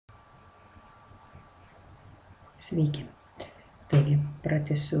Sveiki. Taigi,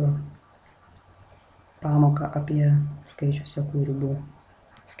 pratęsiu pamoką apie skaičių, sekų, ribų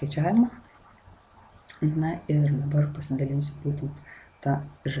skaičiavimą. Na ir dabar pasidalinsiu būtent tą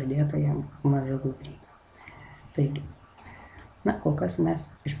žadėtąją mažą gudrybę. Taigi, kol kas mes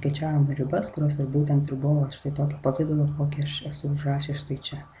ir skaičiavome ribas, kurios ir būtent ir buvo štai tokio pavidalo, kokį aš esu užrašęs štai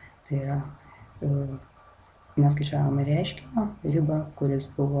čia. Tai yra, mes skaičiavome reiškinio ribą, kuris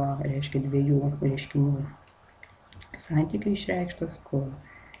buvo, reiškia, dviejų reiškinių santykių išreikštas, kur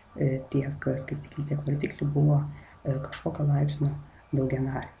tiek skaitikliai, tiek vartikliai buvo kažkokio laipsnio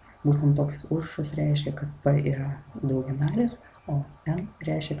daugianariai. Būtent toks užrašas reiškia, kad P yra daugianaris, o N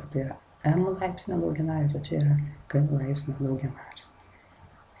reiškia, kad tai yra M laipsnio daugianaris, o čia yra K laipsnio daugianaris.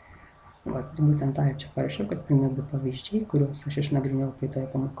 Būtent tą čia parašiau, kad pirmi du pavyzdžiai, kuriuos aš išnagrinėjau praeitoje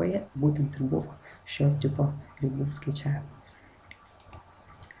pamokoje, būtent ir buvo šio tipo ribų skaičiavimas.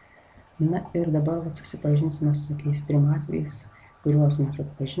 Na ir dabar susipažinsime su tokiais trim atvejais, kuriuos mes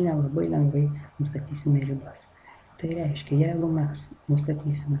atpažinę labai lengvai nustatysime ribas. Tai reiškia, jeigu mes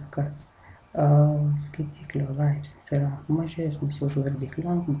nustatysime, kad skaitiklio laipsnis yra mažesnis už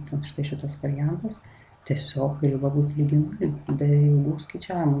vardiklio, būtent štai šitas variantas, tiesiog riba bus lygi nuliui. Be ilgų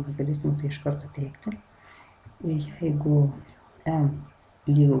skaičiavimų mes galėsime tai iš karto teikti. Jeigu M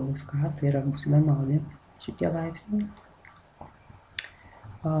lygu bus K, tai yra bus vienodi šitie laipsniai,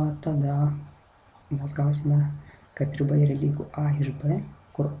 tada mes gausime, kad riba yra lygu A iš B,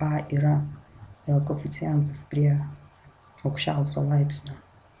 kur A yra koeficientas prie aukščiausio laipsnio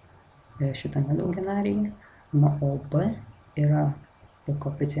šitame daugianaryje, o B yra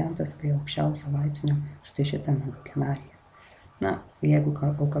koeficientas prie aukščiausio laipsnio štai šitame daugianaryje. Jeigu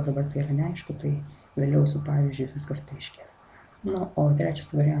kol kas dabar tai yra neaišku, tai vėliau su pavyzdžiu viskas paaiškės. O trečias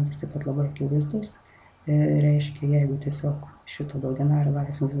variantas taip pat labai akivaizdus. Reiškia, jeigu tiesiog šito daugianario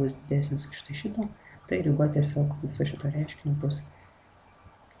laipsnis bus didesnis už štai šito, tai riba tiesiog viso šito reiškinio bus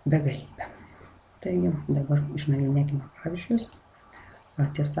begalybė. Taigi, dabar išnagrinėkime pavyzdžius.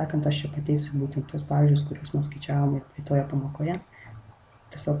 Tiesą sakant, aš čia pateiksiu būtent tuos pavyzdžius, kuriuos mes skaičiavome praeitoje pamokoje.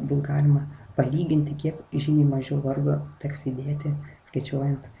 Tiesiog bus galima palyginti, kiek žymiai mažiau vargo teks įdėti,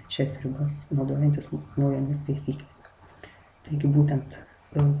 skaičiuojant šias ribas, naudojantis naujomis taisyklėmis. Taigi, būtent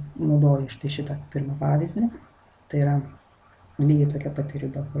naudoju štai šitą pirmą pavyzdį. Tai yra lygiai tokia pati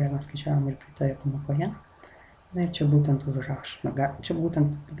riba, kurią mes skaičiavome ir praeitoje pamokoje. Na ir čia būtent užrašome. Čia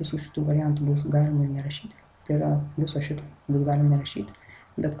būtent visų šitų variantų bus galima ir nerašyti. Tai yra viso šito bus galima nerašyti,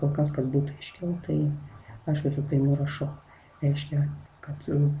 bet kol kas, kad būtų aiškiau, tai aš visą tai nurašau. Reiškia,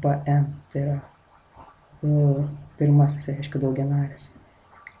 kad PM tai yra pirmasis, reiškia, daugianaris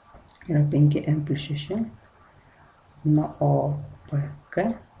yra 5M plus 6, o PK,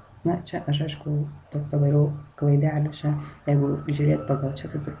 čia aš aišku padariau klaidelę čia, jeigu žiūrėti pagal čia,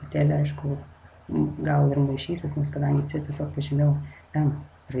 tai truputėlį aišku gal ir maišysis, nes kadangi čia tiesiog pažymėjau M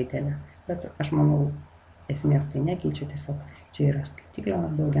raidelę, bet aš manau esmės tai nekeičia, tiesiog čia yra skaitiklio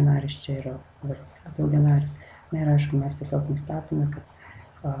daugianaris, čia yra vardiklio daugianaris. Na ir aišku, mes tiesiog nustatome, kad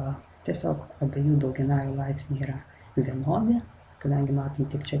tiesiog abiejų daugianarių laipsniai yra vienodi, kadangi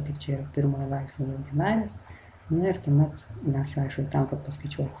matom tik čia yra pirmojo laipsnio daugianaris. Na ir tuomet mes, aišku, tam, kad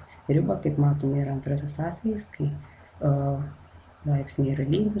paskaičiuoti ribą, kaip matome, yra antrasis atvejis, kai laipsniai yra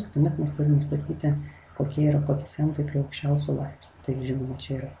lygus, tuomet mes turime nustatyti, kokie yra koeficientai prie aukščiausio laipsnio. Tai žinoma,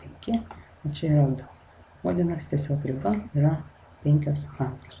 čia yra 5, o čia yra 2. Vadinasi, tiesiog riba yra 5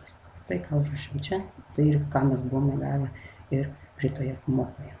 antrosios. Tai, ką užrašiau čia, tai ir ką mes buvome gavę ir praeitoje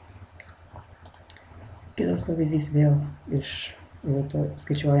pamokoje. Kitas pavyzdys vėl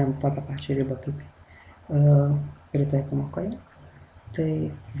skaičiuojam tokią pačią ribą kaip praeitoje pamokoje. Tai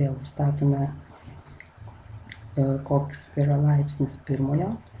vėl nustatome, koks yra laipsnis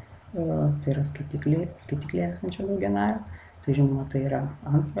pirmojo, tai yra skaitiklyje esančio daugianario. Tai žinoma, tai yra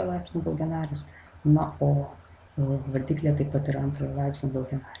antrojo laipsnio daugianaris, o vardiklė taip pat yra antrojo laipsnio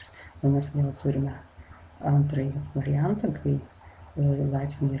daugianaris. Mes vėl turime antrąjį variantą, kai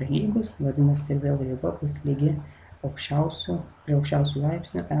laipsniai yra lygus, vadinasi ir vėl riba bus lygi prie aukščiausių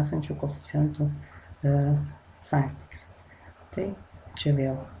laipsnių esančių koeficientų santykis. Tai čia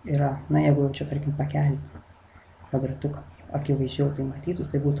vėl yra, jeigu čia tarkim pakelti kvadratukas, akivaizdžiau tai matytus,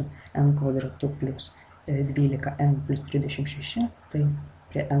 tai būtų n kvadratu plus 12n plus 36, tai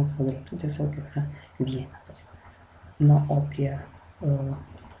prie n kvadratų tiesiog yra vienetas. O prie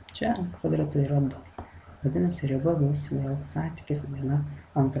čia n kvadratų yra 2. Vadinasi, riba bus vėl santykis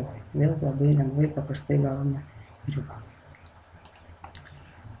 1/2. Vėl labai lengvai paprastai gavome ribą.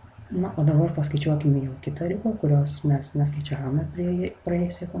 O dabar paskaičiuokime jau kitą ribą, kurios mes neskaičiavome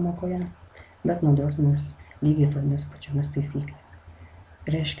praėjusioje pamokoje, bet naudosimės lygiai tomis pačiomis taisyklėmis.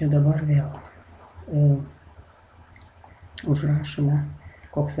 Reiškia, dabar vėl užrašome,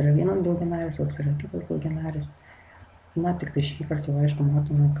 koks yra vienas daugianaris, koks yra kitas daugianaris. Na, tik tai šį kartą jau aišku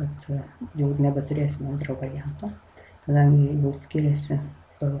matome, kad jau nebeturėsime antro varianto, kadangi jau skiriasi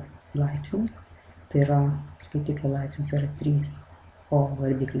laipsniai. Tai yra skaitiklio laipsnis yra 3, o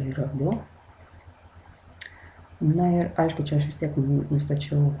vardikliai yra 2. Na ir aišku, čia aš vis tiek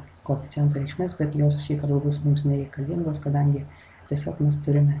nustačiau koeficiento reikšmės, bet jos šį kartą bus mums nereikalingos, kadangi tiesiog mes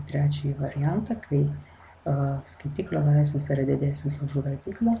turime trečiąjį variantą, kai skaitiklio laipsnis yra didesnis už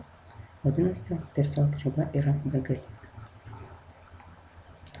vardiklio, vadinasi, tiesiog riba yra begalinė.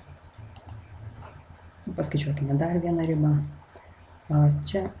 Paskaičiuokime dar vieną ribą.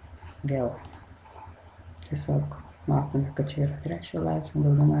 Čia vėl tiesiog matome, kad čia yra trečiojo laipsnio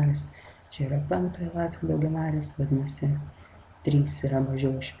daugianaris, čia yra penktojo laipsnio daugianaris, vadinasi, 3 yra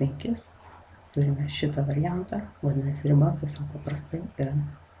mažiau už 5. Turime šitą variantą, vadinasi, riba tiesiog paprastai yra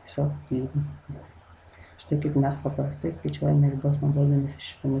tiesiog lygu 2. Štai kaip mes paprastai skaičiuojame ribas naudodamiesi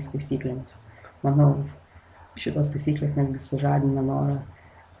šitomis taisyklėmis. Manau, šitos taisyklės netgi sužadina norą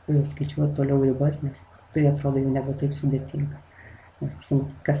skaičiuoti toliau ribas, nes tai atrodo jau nebe taip sudėtinga. Nes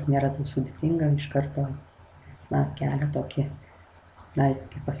kas nėra taip sudėtinga, iš karto kelia tokį,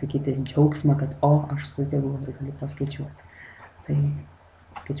 kaip pasakyti, džiaugsmą, kad aš sugebu ir galiu paskaičiuoti. Tai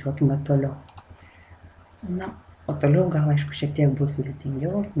skaičiuokime toliau. O toliau gal aišku šiek tiek bus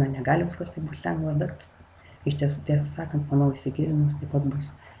sudėtingiau, negali viskas taip būti lengva, bet iš tiesų, tiesą sakant, manau, įsigilinus taip pat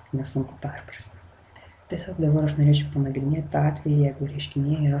bus nesunku perprasti. Tiesiog dabar aš norėčiau panagrinėti tą atvejį, jeigu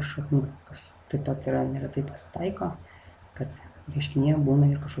reiškinyje yra šaknų, kas taip pat yra neretai pasitaiko, kad reiškinyje būna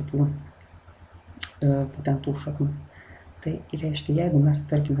ir kažkokių patentų šaknų. Tai reiškia, jeigu mes,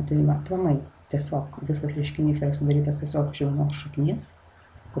 tarkime, turime aplamai, tiesiog visas reiškinys yra sudarytas tiesiog iš vienos šaknies,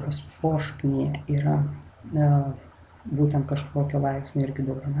 kurios po šaknyje yra būtent kažkokio laipsnio irgi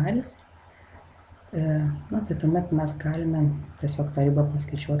daugianaris, tai tuomet mes galime tiesiog tą ribą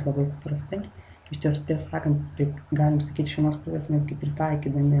paskaičiuoti labai paprastai. Iš tiesų, tiesą sakant, galim sakyti iš vienos pusės netgi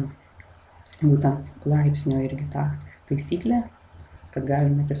pritaikydami būtent laipsnio irgi tą taisyklę, kad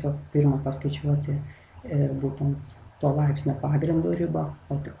galime tiesiog pirmą paskaičiuoti būtent to laipsnio pagrindo ribą,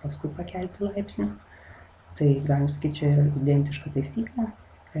 o tik paskui pakelti laipsnį. Tai galim sakyti, čia yra identiška taisyklė,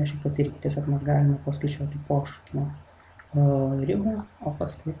 reiškia, kad irgi tiesiog mes galime paskaičiuoti pošaknio ribą, o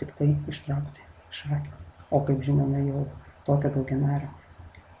paskui tik tai ištraukti šaknį. O kaip žinome, jau tokią daugianario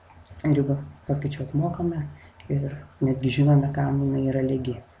ribą paskaičiuoti mokame ir netgi žinome, kam jinai yra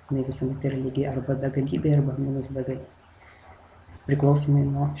lygi. Jinai visuomet yra lygi arba begalybė, arba minus begalybė. Priklausomai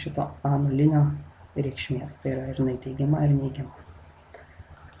nuo šito a nulinio reikšmės, tai yra ir jinai teigiama, ir neigiama.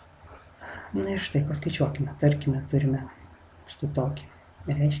 Ir štai paskaičiuokime, tarkime, turime štai tokį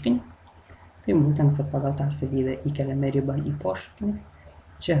reiškinį. Tai būtent, kad pagal tą savybę įkeliame ribą į pošaknį.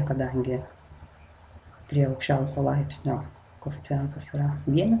 Čia, kadangi prie aukščiausio laipsnio koeficientas yra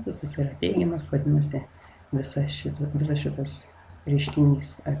vienetas, jis yra teigiamas, vadinasi, visas šitas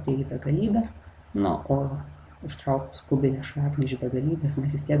reiškinys artėja į begalybę. O ištraukus kubinę šaknį iš begalybės,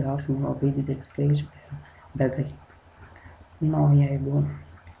 mes vis tiek gausime labai didelį skaičių, tai yra begalybė. Jeigu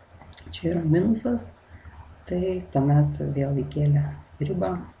čia yra minusas, tai tuomet vėl įkėlę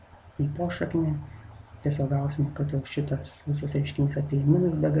ribą į pošaknį, tiesiog gausime, kad jau šitas visas reiškinys atėjo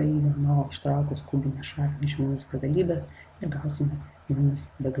minus begalybę, o ištraukus kubinę šaknį iš minus begalybės ir gausime minus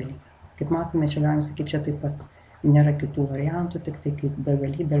begalybę. Kaip matome, čia galime sakyti, čia taip pat nėra kitų variantų, tik tai kaip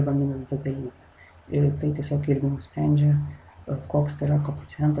begalybė arba minus begalybė. Ir tai tiesiog irgi nusprendžia, koks yra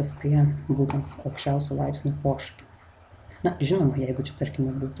koeficientas prie būtent aukščiausio laipsnio pošaknio. Žinoma, jeigu čia,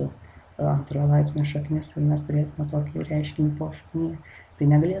 tarkime, būtų antrojo laipsnio šaknis ir mes turėtume tokį reiškinį pošaknyje, tai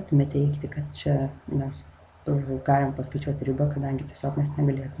negalėtume teigti, kad čia mes galim paskaičiuoti ribą, kadangi tiesiog mes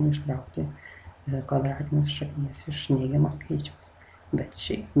negalėtume ištraukti kvadratinės šaknies iš neigiamo skaičiaus. Bet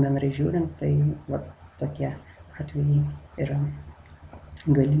šiaip bendrai žiūrint, tai tokie atvejai yra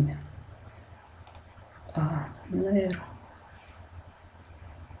galimi. Ir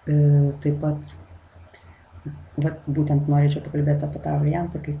taip pat būtent norėčiau pakalbėti apie tą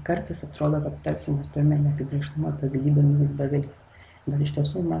variantą, kai kartais atrodo, kad tarsi mes turime neapibrėžtumą begalybę minus begalybę. Bet iš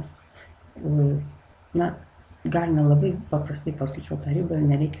tiesų mes galime labai paprastai paskaičiuoti tą ribą ir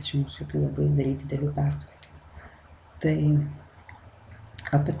nereikia čia mums jokių labai daryti didelių pertvarkymų. Tai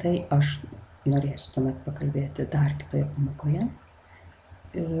apie tai aš norėsiu tuomet pakalbėti dar kitoje pamokoje.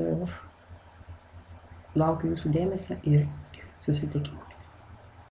 Ir laukiu jūsų dėmesio ir susitikimo.